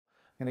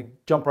I'm gonna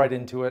jump right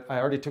into it. I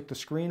already took the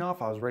screen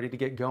off. I was ready to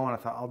get going. I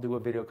thought I'll do a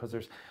video because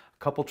there's a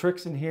couple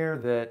tricks in here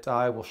that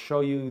I will show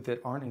you that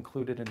aren't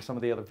included in some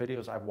of the other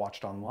videos I've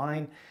watched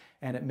online,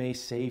 and it may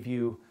save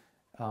you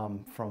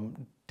from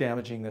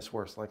damaging this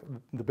worse. Like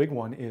the big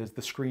one is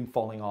the screen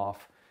falling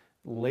off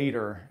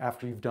later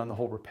after you've done the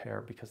whole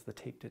repair because the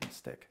tape didn't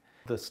stick.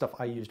 The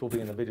stuff I used will be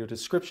in the video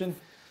description.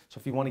 So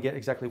if you want to get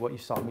exactly what you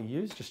saw me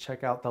use, just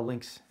check out the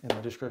links in the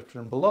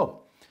description below.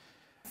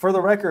 For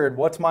the record,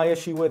 what's my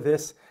issue with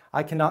this?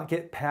 I cannot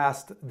get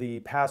past the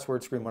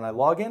password screen. When I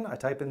log in, I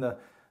type in the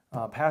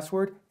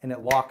password and it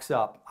locks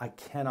up. I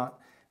cannot,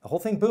 the whole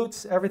thing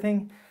boots,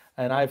 everything.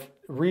 And I've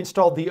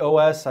reinstalled the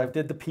OS, I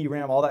did the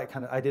PRAM, all that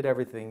kind of, I did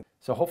everything.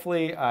 So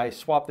hopefully I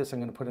swap this,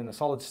 I'm gonna put it in a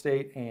solid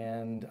state,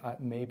 and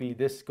maybe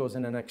this goes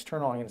in an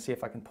external. I'm gonna see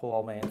if I can pull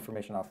all my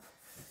information off.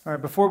 All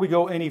right, before we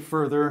go any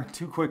further,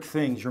 two quick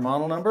things. Your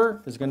model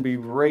number is gonna be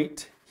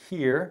right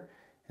here,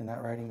 in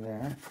that writing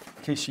there,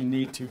 in case you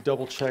need to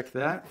double check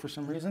that for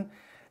some reason.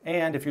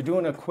 And if you're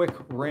doing a quick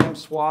RAM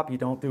swap, you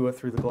don't do it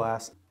through the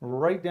glass.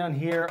 Right down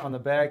here on the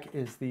back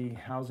is the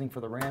housing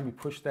for the RAM. You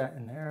push that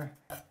in there.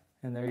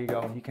 And there you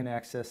go, you can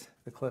access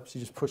the clips.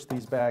 You just push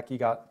these back, you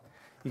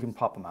can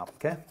pop them out,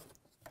 okay?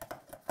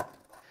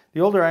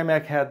 The older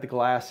iMac had the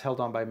glass held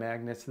on by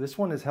magnets. This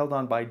one is held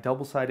on by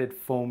double-sided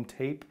foam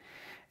tape,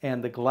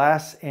 and the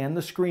glass and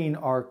the screen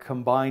are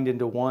combined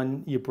into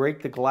one. You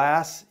break the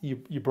glass, you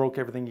broke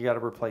everything, you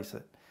gotta replace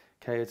it.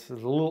 Okay, it's a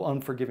little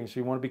unforgiving, so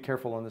you wanna be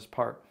careful on this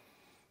part.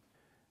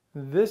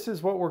 This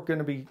is what we're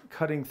gonna be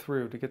cutting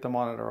through to get the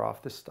monitor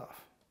off, this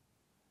stuff.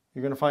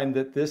 You're going to find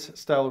that this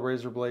style of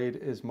razor blade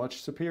is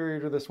much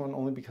superior to this one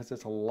only because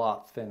it's a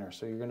lot thinner.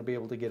 So you're going to be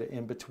able to get it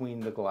in between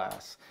the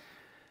glass.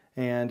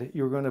 And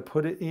you're going to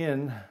put it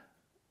in,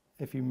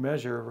 if you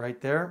measure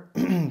right there,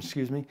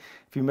 excuse me,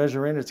 if you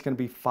measure in, it's going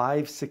to be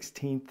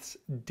 5/16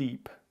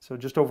 deep. So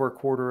just over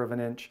 1/4 of an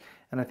inch.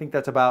 And I think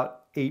that's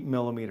about 8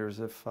 millimeters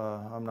if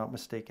I'm not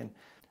mistaken.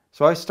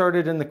 So I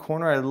started in the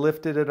corner, I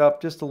lifted it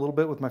up just a little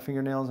bit with my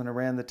fingernails and I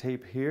ran the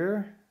tape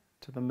here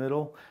to the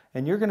middle,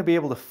 and you're going to be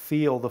able to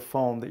feel the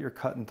foam that you're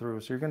cutting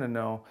through, so you're going to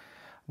know.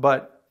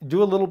 But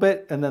do a little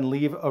bit and then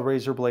leave a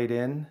razor blade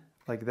in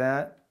like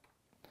that,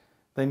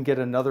 then get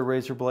another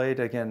razor blade,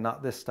 again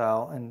not this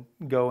style, and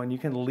go, and you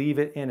can leave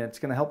it in. It's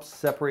going to help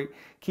separate,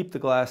 keep the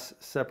glass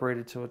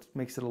separated, so it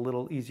makes it a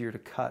little easier to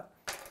cut.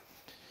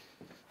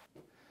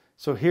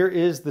 So here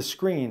is the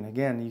screen.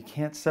 Again, you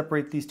can't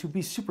separate these two.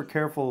 Be super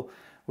careful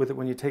with it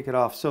when you take it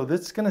off. So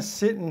this is going to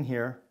sit in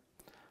here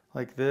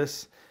like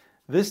this.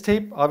 This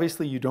tape,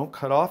 obviously you don't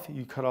cut off.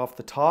 You cut off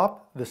the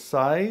top, the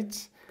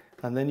sides,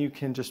 and then you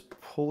can just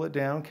pull it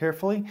down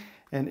carefully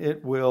and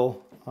it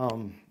will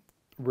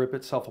rip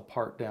itself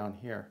apart down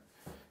here,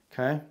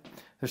 okay?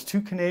 There's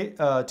two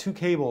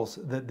cables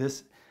that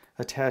this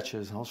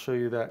attaches. I'll show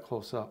you that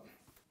close up.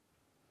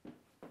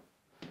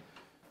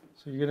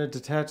 So you're gonna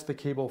detach the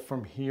cable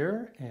from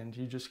here and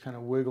you just kind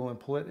of wiggle and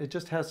pull it. It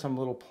just has some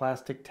little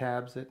plastic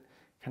tabs that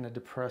kind of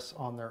depress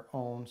on their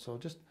own. So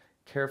just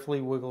carefully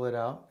wiggle it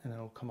out and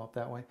it'll come up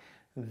that way.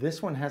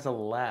 This one has a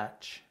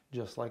latch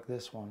just like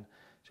this one.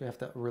 So you have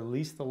to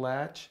release the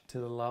latch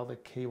to allow the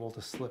cable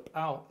to slip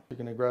out. You're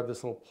going to grab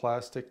this little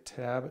plastic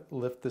tab,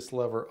 lift this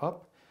lever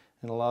up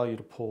and allow you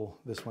to pull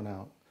this one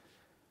out.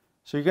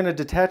 So you're going to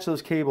detach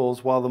those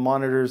cables while the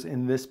monitor's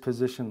in this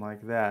position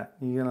like that.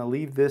 You're going to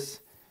leave this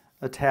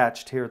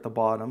attached here at the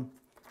bottom.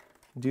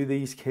 Do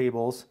these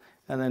cables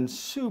and then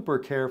super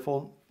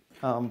careful,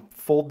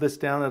 fold this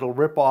down. It'll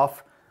rip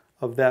off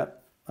of that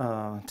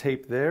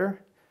tape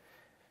there,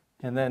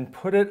 and then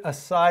put it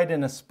aside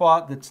in a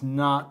spot that's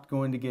not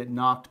going to get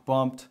knocked,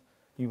 bumped.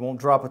 You won't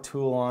drop a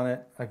tool on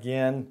it.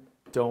 Again,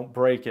 don't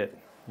break it.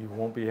 You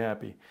won't be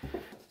happy.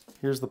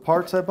 Here's the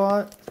parts I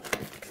bought.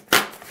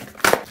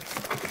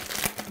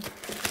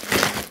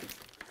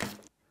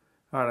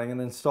 All right, I'm going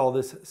to install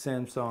this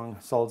Samsung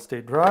solid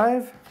state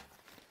drive.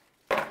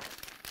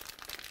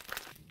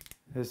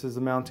 This is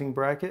the mounting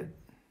bracket.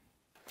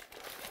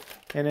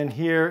 And in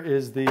here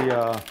is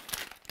the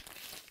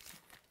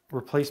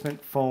replacement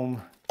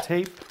foam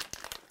tape.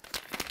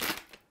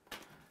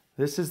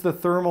 This is the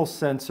thermal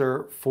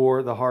sensor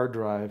for the hard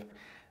drive.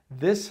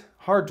 This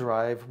hard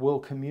drive will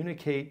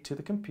communicate to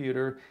the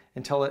computer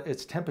and tell it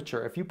its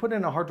temperature. If you put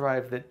in a hard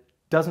drive that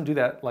doesn't do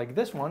that, like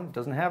this one,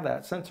 doesn't have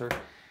that sensor,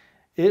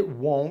 it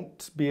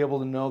won't be able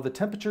to know the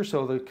temperature,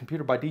 so the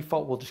computer by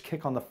default will just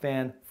kick on the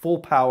fan full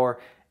power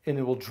and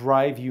it will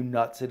drive you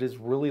nuts. It is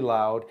really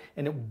loud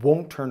and it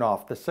won't turn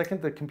off. The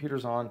second the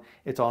computer's on,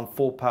 it's on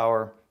full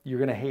power. You're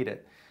gonna hate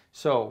it.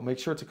 So make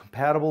sure it's a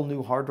compatible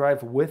new hard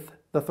drive with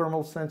the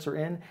thermal sensor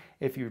in.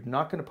 If you're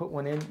not gonna put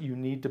one in, you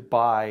need to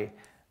buy,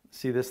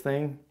 see this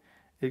thing?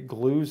 It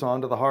glues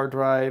onto the hard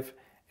drive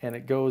and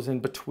it goes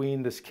in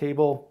between this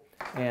cable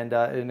and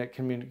it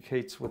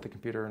communicates with the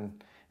computer,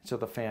 and so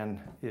the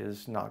fan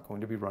is not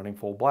going to be running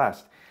full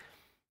blast.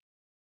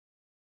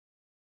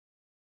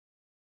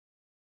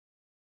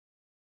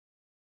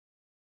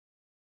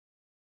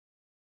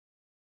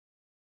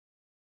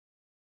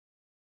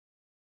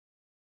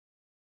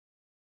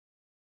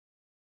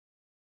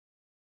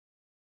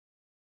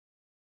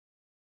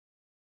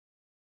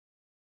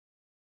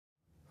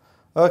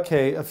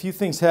 Okay, a few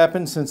things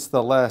happened since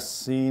the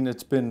last scene.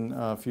 It's been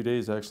a few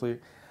days actually.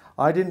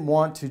 I didn't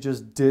want to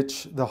just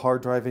ditch the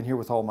hard drive in here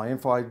with all my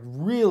info. I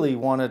really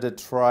wanted to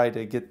try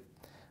to get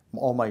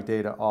all my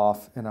data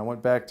off, and I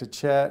went back to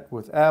chat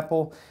with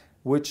Apple,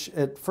 which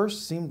at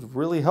first seemed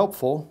really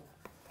helpful.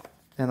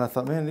 And I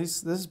thought, man,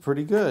 this is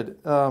pretty good.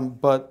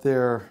 But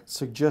their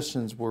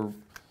suggestions were,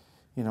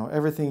 you know,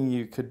 everything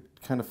you could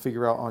kind of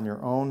figure out on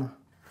your own.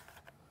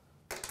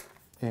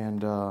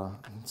 And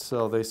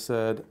so they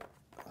said,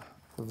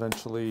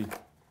 eventually,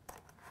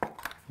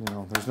 you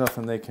know, there's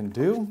nothing they can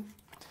do.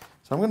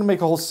 So I'm going to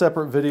make a whole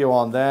separate video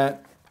on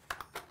that.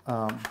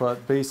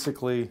 But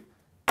basically,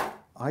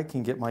 I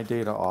can get my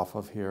data off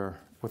of here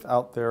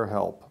without their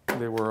help.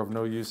 They were of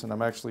no use, and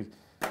I'm actually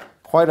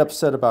quite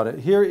upset about it.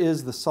 Here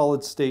is the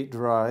solid state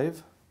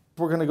drive.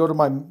 We're going to go to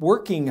my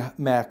working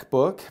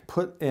MacBook,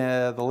 put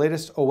the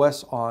latest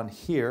OS on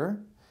here,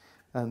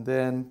 and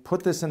then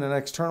put this in an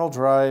external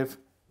drive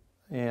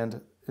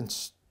and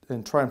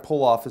try and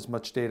pull off as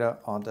much data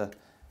onto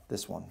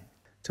this one.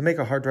 To make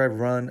a hard drive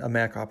run a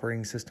Mac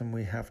operating system,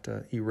 we have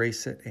to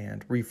erase it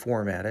and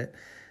reformat it.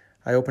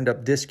 I opened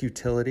up Disk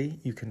Utility.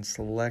 You can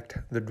select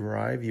the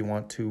drive you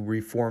want to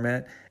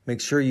reformat.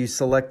 Make sure you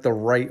select the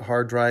right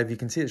hard drive. You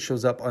can see it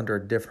shows up under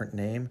a different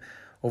name.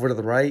 Over to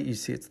the right, you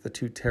see it's the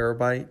 2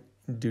 terabyte.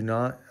 Do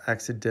not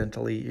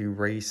accidentally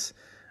erase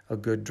a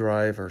good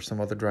drive or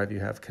some other drive you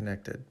have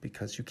connected,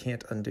 because you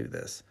can't undo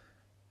this.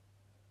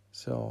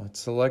 So it's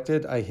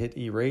selected. I hit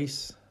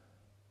erase.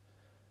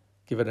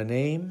 Give it a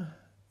name.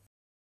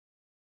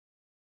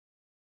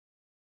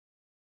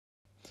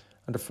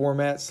 Under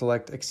Format,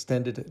 select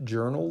Extended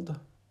Journaled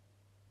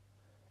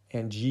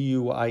and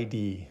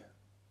GUID.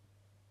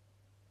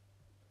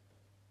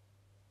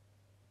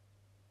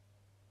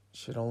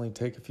 Should only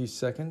take a few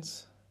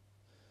seconds.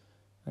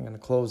 I'm going to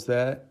close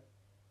that.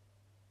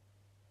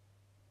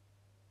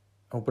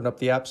 Open up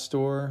the App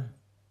Store.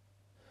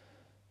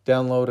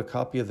 Download a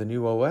copy of the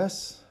new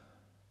OS.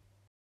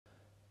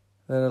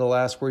 Then it'll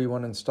ask where you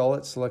want to install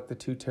it. Select the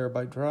 2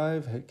 terabyte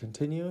drive. Hit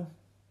Continue.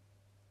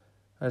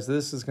 As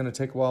this is going to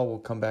take a while, we'll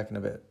come back in a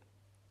bit.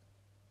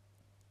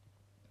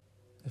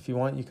 If you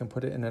want, you can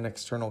put it in an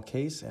external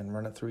case and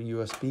run it through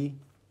USB.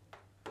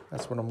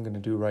 That's what I'm going to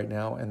do right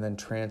now, and then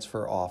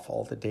transfer off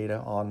all the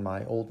data on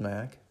my old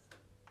Mac.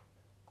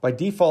 By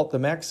default, the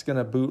Mac's going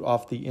to boot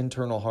off the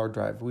internal hard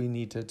drive. We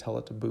need to tell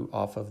it to boot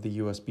off of the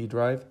USB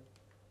drive.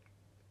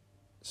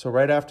 So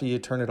right after you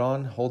turn it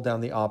on, hold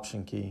down the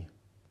Option key.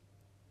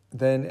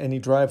 Then any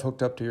drive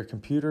hooked up to your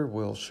computer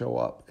will show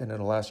up, and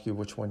it'll ask you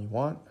which one you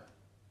want.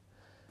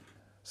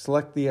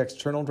 Select the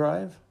external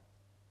drive,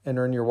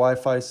 enter in your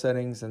Wi-Fi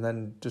settings, and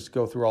then just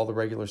go through all the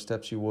regular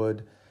steps you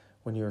would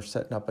when you're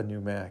setting up a new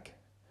Mac.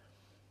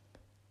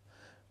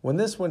 When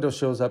this window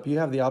shows up, you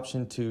have the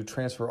option to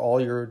transfer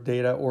all your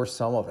data or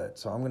some of it.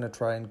 So I'm going to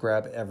try and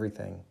grab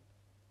everything.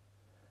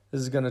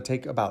 This is going to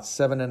take about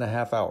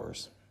 7.5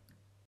 hours.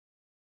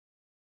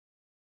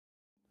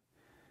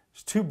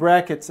 There's 2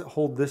 brackets that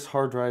hold this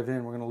hard drive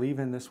in. We're going to leave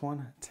in this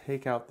one,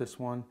 take out this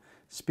one.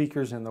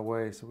 Speaker's in the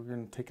way, so we're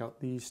going to take out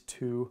these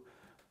 2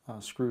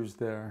 screws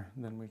there,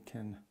 and then we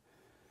can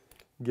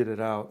get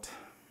it out.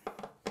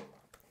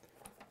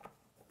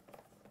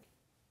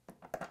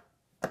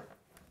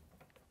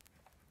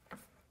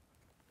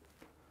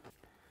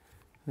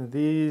 Now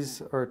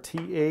these are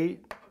T8.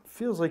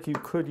 Feels like you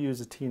could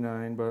use a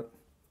T9, but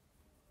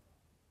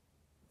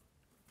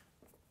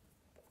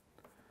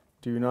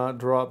do not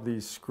drop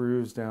these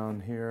screws down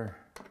here.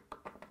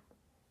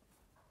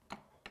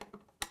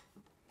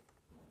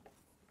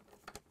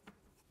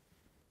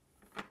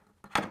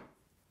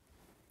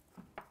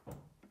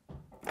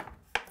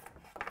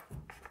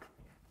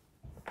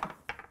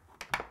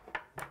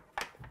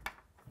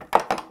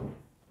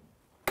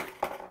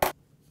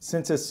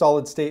 Since this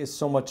solid state is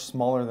so much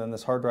smaller than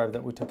this hard drive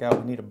that we took out,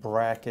 we need a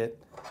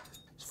bracket.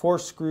 There's 4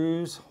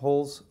 screws,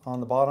 holes on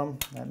the bottom.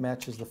 That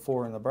matches the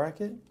 4 in the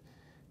bracket.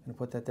 And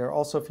put that there.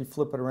 Also, if you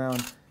flip it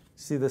around,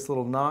 see this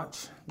little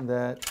notch?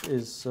 That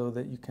is so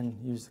that you can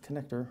use the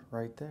connector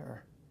right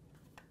there.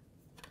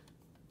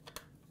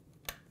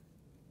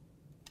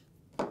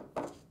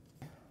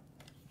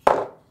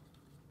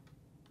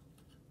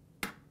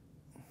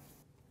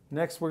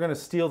 Next, we're going to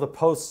steal the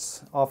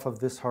posts off of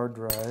this hard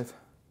drive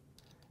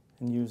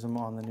and use them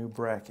on the new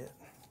bracket.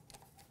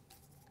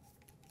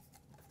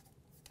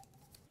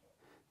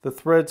 The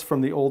threads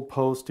from the old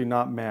post do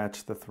not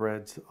match the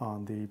threads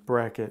on the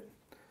bracket.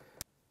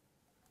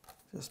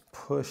 Just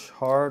push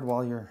hard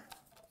while you're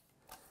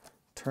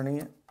turning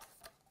it,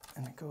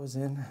 and it goes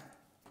in.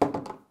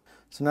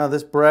 So now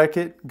this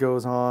bracket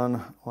goes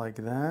on like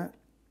that.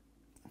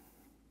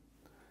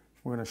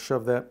 We're going to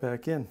shove that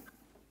back in.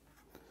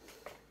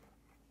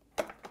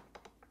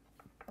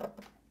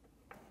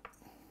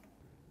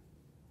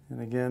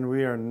 And again,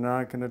 we are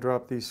not going to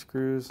drop these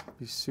screws.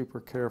 Be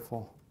super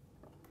careful.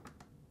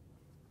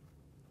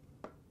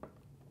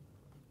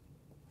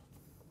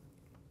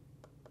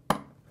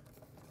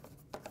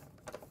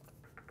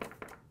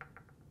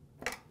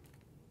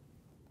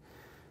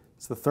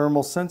 It's the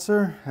thermal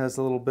sensor, has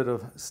a little bit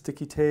of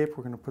sticky tape.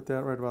 We're going to put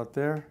that right about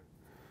there.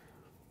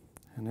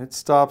 And it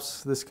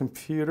stops this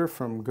computer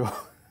from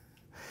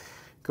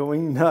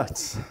going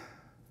nuts.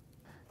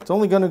 It's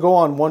only going to go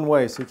on one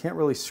way, so you can't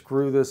really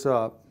screw this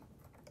up.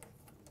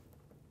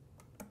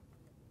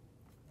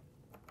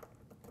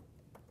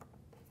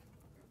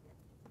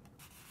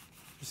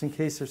 Just in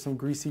case there's some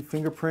greasy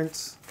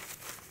fingerprints,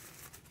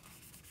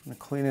 I'm going to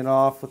clean it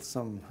off with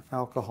some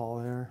alcohol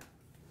there.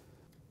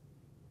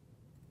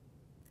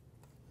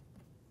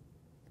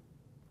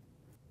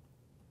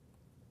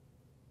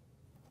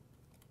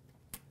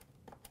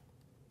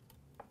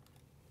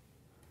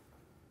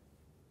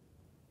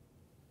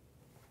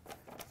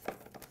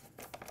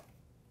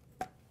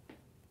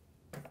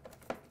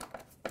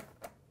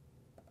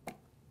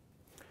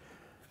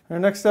 Our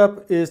next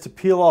step is to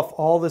peel off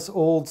all this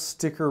old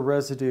sticker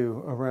residue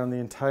around the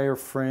entire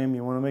frame.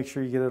 You want to make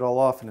sure you get it all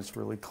off and it's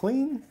really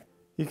clean.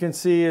 You can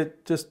see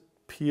it just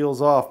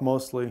peels off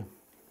mostly.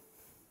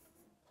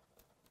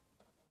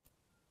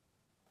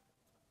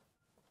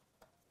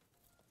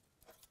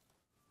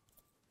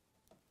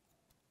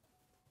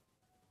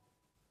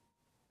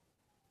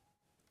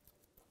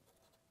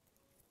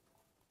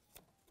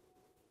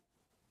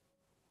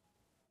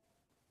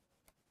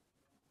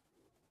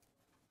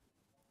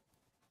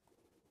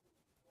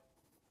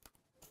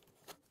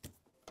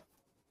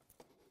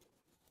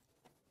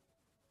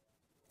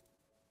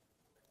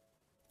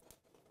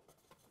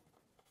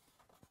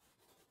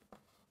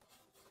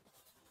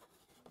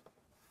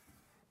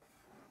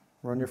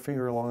 Run your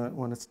finger along it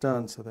when it's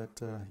done so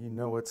that you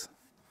know it's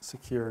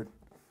secured.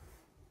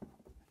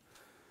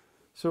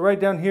 So right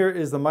down here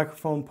is the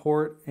microphone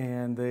port,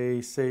 and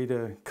they say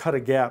to cut a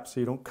gap so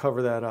you don't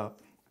cover that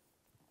up.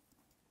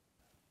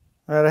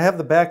 All right, I have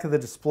the back of the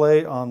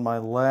display on my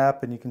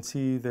lap, and you can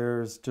see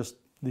there's just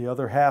the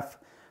other half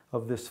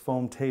of this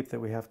foam tape that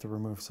we have to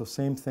remove. So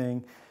same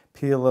thing,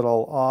 peel it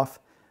all off.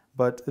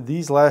 But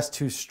these last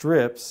two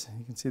strips,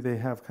 you can see they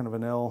have kind of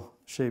an L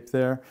shape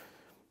there.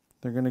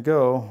 They're going to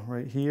go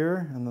right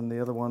here, and then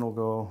the other one will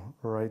go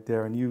right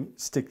there. And you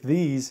stick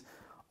these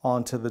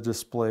onto the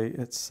display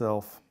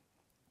itself.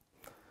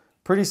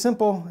 Pretty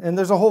simple. And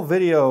there's a whole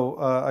video,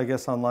 I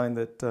guess, online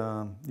that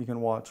you can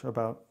watch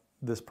about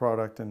this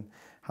product and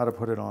how to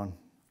put it on.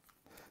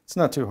 It's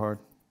not too hard.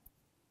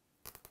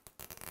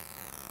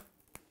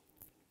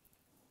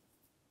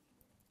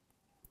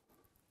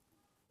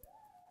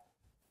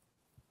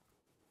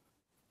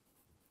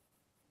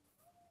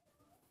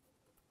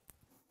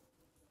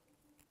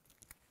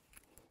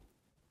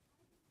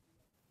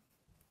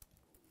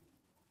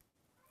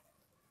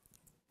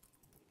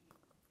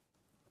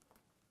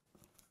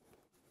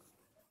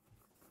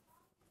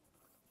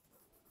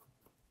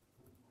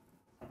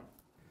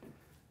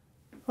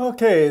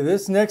 Okay,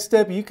 this next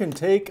step you can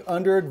take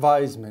under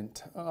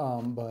advisement,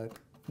 but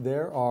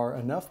there are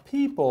enough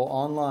people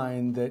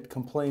online that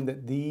complain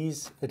that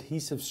these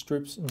adhesive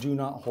strips do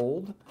not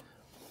hold.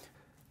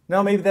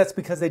 Now maybe that's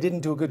because they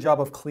didn't do a good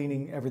job of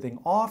cleaning everything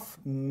off.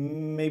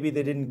 Maybe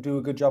they didn't do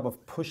a good job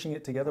of pushing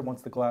it together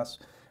once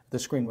the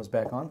screen was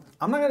back on.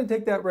 I'm not going to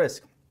take that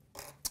risk.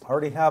 I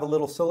already have a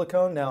little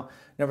silicone. Now,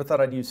 never thought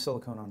I'd use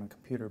silicone on a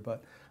computer,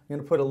 but I'm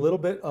going to put a little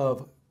bit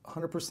of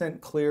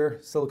 100% clear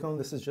silicone.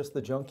 This is just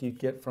the junk you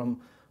get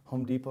from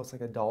Home Depot. It's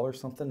like $1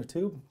 something a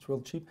tube. It's real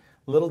cheap.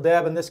 Little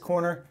dab in this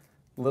corner,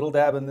 little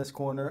dab in this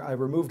corner. I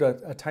removed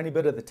a tiny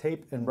bit of the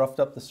tape and roughed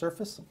up the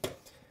surface.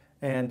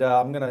 And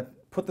I'm going to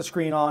put the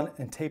screen on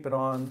and tape it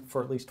on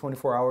for at least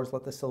 24 hours.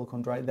 Let the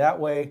silicone dry. That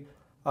way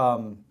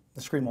the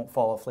screen won't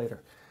fall off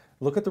later.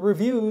 Look at the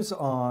reviews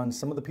on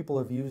some of the people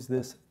who have used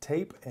this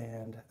tape,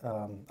 and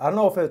I don't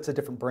know if it's a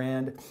different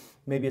brand.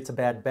 Maybe it's a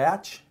bad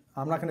batch.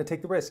 I'm not going to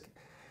take the risk.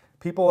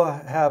 People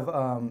have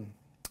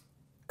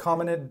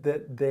commented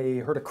that they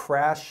heard a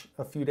crash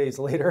a few days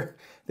later.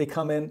 They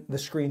come in, the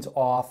screen's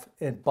off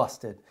and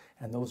busted,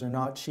 and those are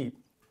not cheap.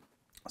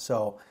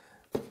 So,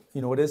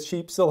 you know what is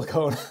cheap?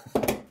 Silicone.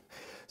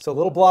 So a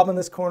little blob in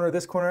this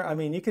corner. I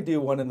mean, you could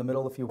do one in the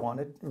middle if you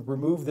wanted.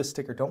 Remove the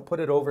sticker. Don't put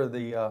it over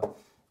the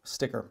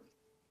sticker.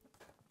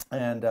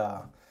 And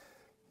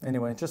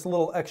anyway, just a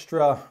little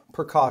extra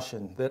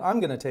precaution that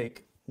I'm going to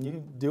take.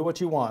 You do what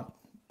you want.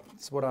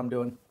 That's what I'm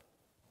doing.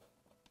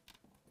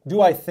 Do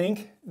I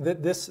think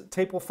that this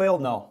tape will fail?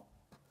 No.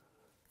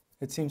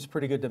 It seems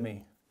pretty good to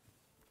me.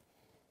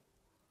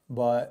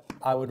 But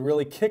I would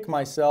really kick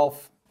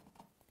myself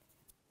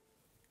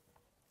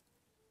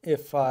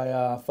if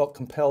I felt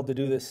compelled to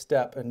do this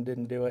step and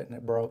didn't do it and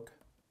it broke.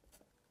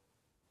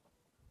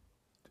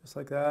 Just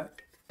like that.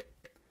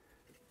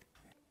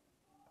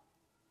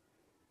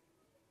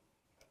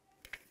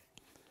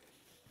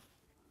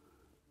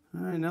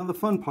 All right, now the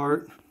fun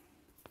part.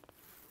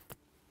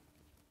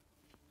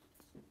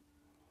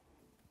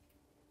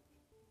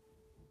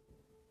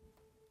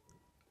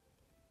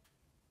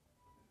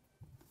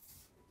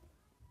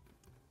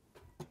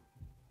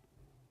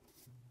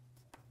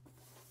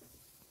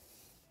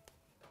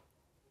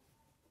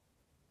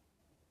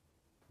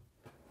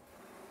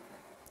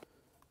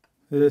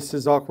 This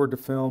is awkward to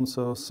film,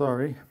 so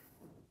sorry.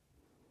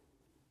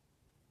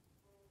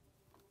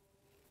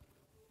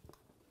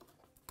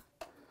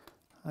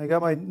 I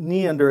got my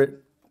knee under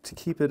it to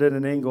keep it at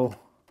an angle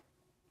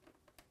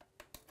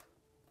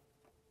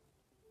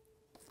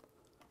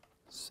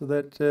so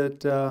that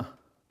it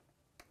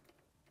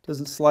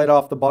doesn't slide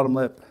off the bottom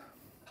lip.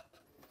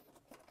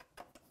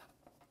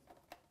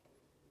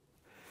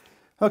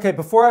 Okay,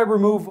 before I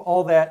remove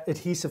all that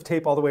adhesive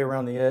tape all the way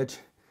around the edge,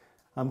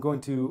 I'm going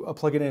to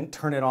plug it in,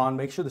 turn it on,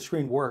 make sure the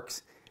screen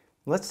works.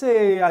 Let's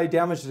say I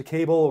damaged a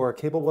cable, or a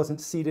cable wasn't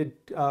seated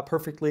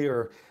perfectly,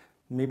 or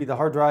maybe the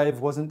hard drive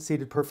wasn't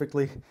seated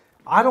perfectly.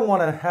 I don't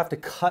want to have to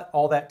cut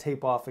all that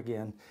tape off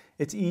again.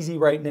 It's easy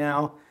right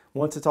now.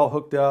 Once it's all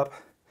hooked up,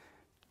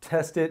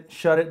 test it,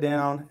 shut it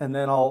down, and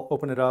then I'll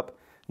open it up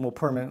and we'll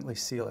permanently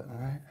seal it. All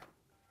right.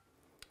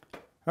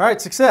 All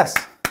right, success.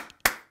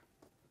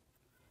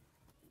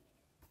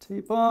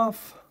 Tape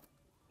off.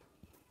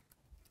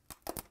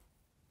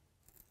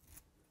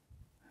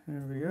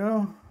 There we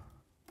go.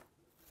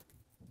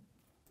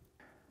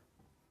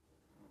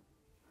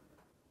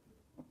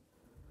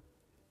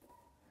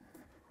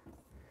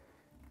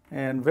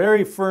 And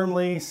very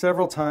firmly,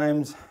 several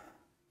times,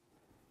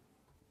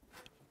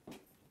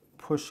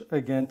 push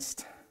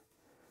against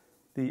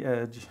the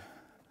edge.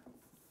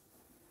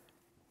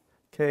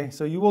 Okay,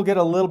 so you will get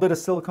a little bit of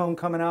silicone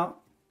coming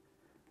out.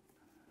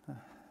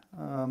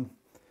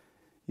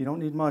 You don't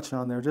need much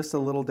on there, just a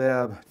little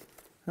dab.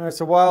 All right,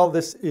 so while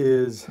this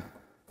is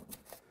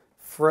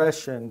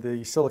fresh and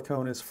the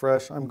silicone is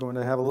fresh, I'm going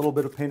to have a little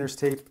bit of painter's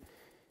tape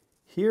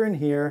here and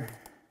here,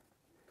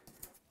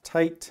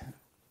 tight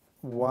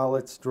while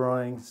it's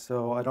drying,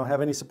 so I don't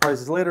have any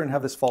surprises later and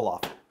have this fall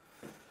off.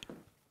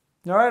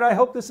 All right, I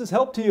hope this has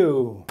helped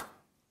you.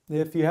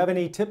 If you have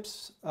any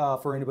tips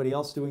for anybody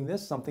else doing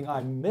this, something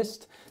I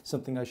missed,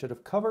 something I should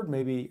have covered,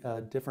 maybe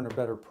a different or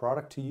better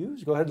product to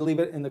use, go ahead and leave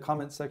it in the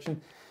comments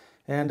section.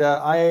 And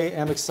I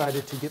am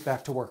excited to get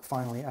back to work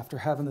finally after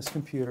having this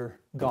computer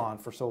gone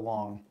for so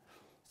long.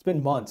 It's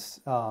been months,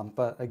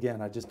 but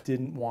again, I just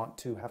didn't want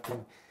to have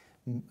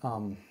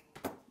to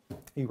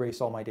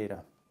erase all my data.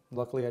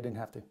 Luckily, I didn't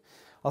have to.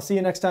 I'll see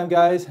you next time,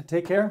 guys.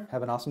 Take care.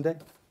 Have an awesome day.